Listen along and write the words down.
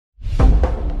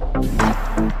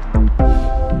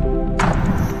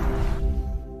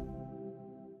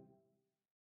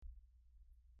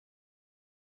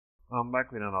I'm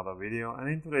back with another video, and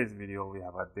in today's video we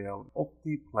have a Dell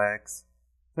Optiplex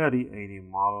 3080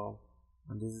 model,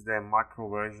 and this is the macro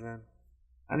version.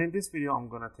 And in this video I'm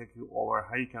gonna take you over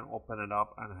how you can open it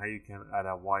up and how you can add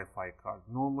a Wi-Fi card.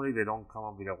 Normally they don't come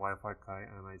up with a Wi-Fi card,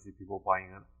 and I see people buying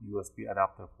a USB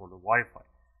adapter for the Wi-Fi.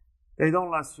 They don't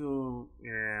last you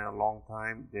a long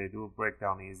time. They do break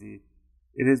down easy.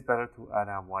 It is better to add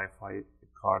a Wi-Fi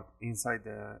card inside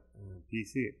the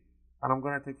PC. And I'm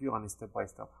going to take you on step by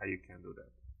step how you can do that.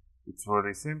 It's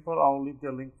very simple. I'll leave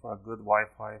the link for a good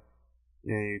Wi-Fi.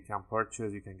 You can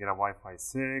purchase, you can get a Wi-Fi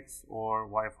 6 or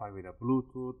Wi-Fi with a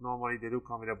Bluetooth. Normally they do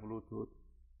come with a Bluetooth.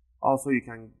 Also you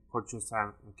can purchase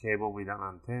a cable with an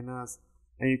antennas,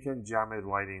 and you can jam it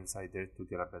right inside there to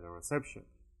get a better reception.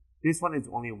 This one is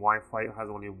only Wi-Fi. It has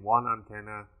only one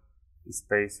antenna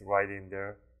space right in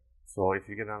there. So if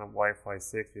you get on a Wi-Fi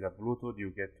 6 with a Bluetooth, you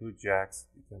get two jacks.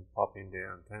 You can pop in the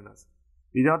antennas.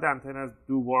 Without the antennas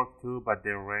do work too, but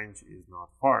their range is not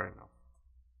far enough.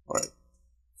 Alright.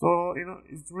 So,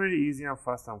 it's really easy and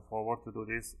fast and forward to do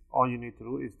this. All you need to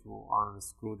do is to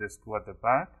unscrew the screw at the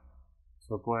back.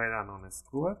 So go ahead and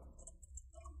unscrew it.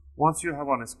 Once you have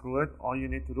unscrewed it, all you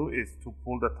need to do is to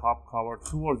pull the top cover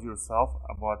towards yourself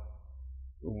about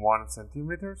 1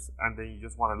 centimeter, and then you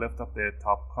just want to lift up the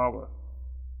top cover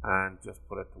and just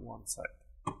put it to one side.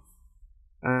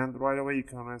 And right away you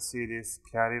can see this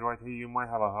caddy right here. You might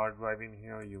have a hard drive in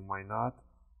here, you might not.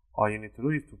 All you need to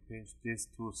do is to pinch these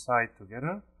two sides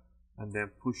together and then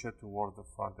push it towards the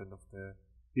front end of the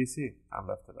PC and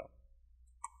lift it up.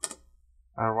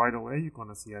 And right away you're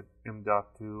gonna see an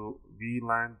M.2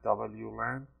 VLAN,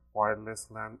 WLAN, wireless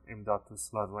LAN M.2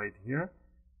 slot right here,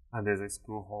 and there's a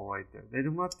screw hole right there. They do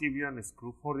not give you a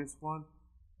screw for this one,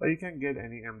 but you can get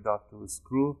any M.2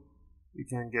 screw. You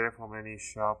can get it from any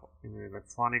shop in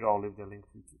electronic. I'll leave the link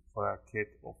for a kit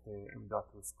of the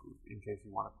M.2 screws in case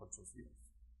you want to purchase yours.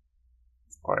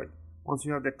 Alright, once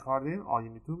you have the card in, all you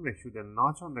need to make sure the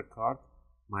notch on the card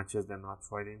matches the notch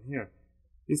right in here.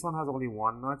 This one has only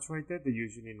one notch right there. They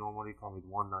usually normally come with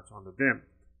one notch on the DIMM.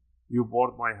 Your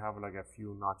board might have like a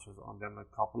few notches on them,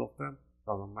 a couple of them.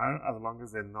 Doesn't matter, as long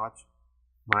as the notch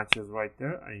matches right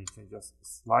there, and you can just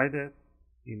slide it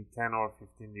in 10 or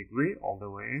 15 degree all the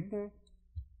way in there,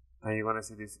 and you're gonna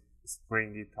see this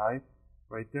springy type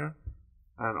right there.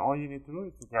 And all you need to do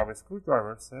is to grab a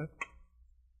screwdriver set.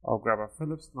 I'll grab a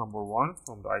Phillips number 1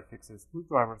 from the UFIXTEK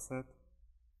screwdriver set,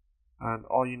 and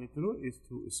all you need to do is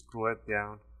to screw it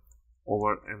down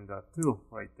over M.2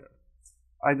 right there.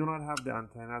 I do not have the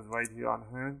antennas right here on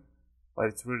hand, but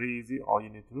it's really easy. All you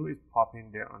need to do is pop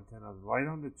in the antennas right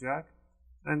on the jack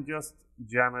and just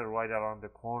jam it right around the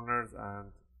corners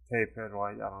and tape it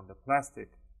right around the plastic,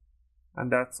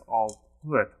 and that's all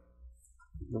to it.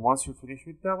 And once you finish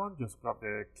with that one, just grab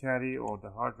the caddy or the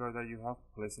hard drive that you have,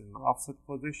 place it in an offset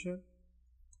position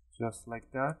just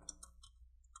like that,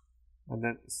 and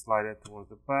then slide it towards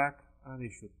the back and you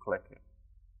should click it.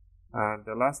 And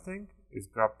the last thing is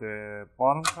grab the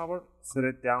bottom cover, set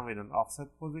it down in an offset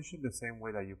position the same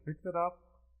way that you picked it up,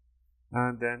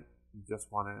 and then you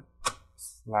just want to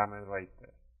slam it right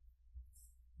there,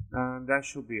 and that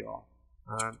should be all.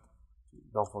 And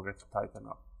don't forget to tighten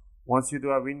up. Once you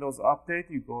do a Windows update,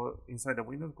 you go inside the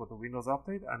Windows, go to Windows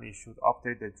Update, and it should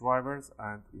update the drivers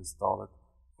and install it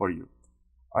for you.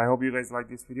 I hope you guys liked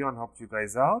this video and helped you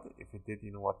guys out. If it did,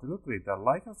 you know what to do. Click that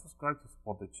like and subscribe to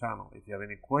support the channel. If you have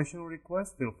any question or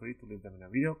requests, feel free to leave them in a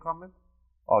video comment.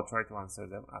 I'll try to answer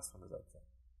them as soon as I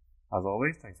can. As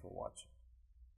always, thanks for watching.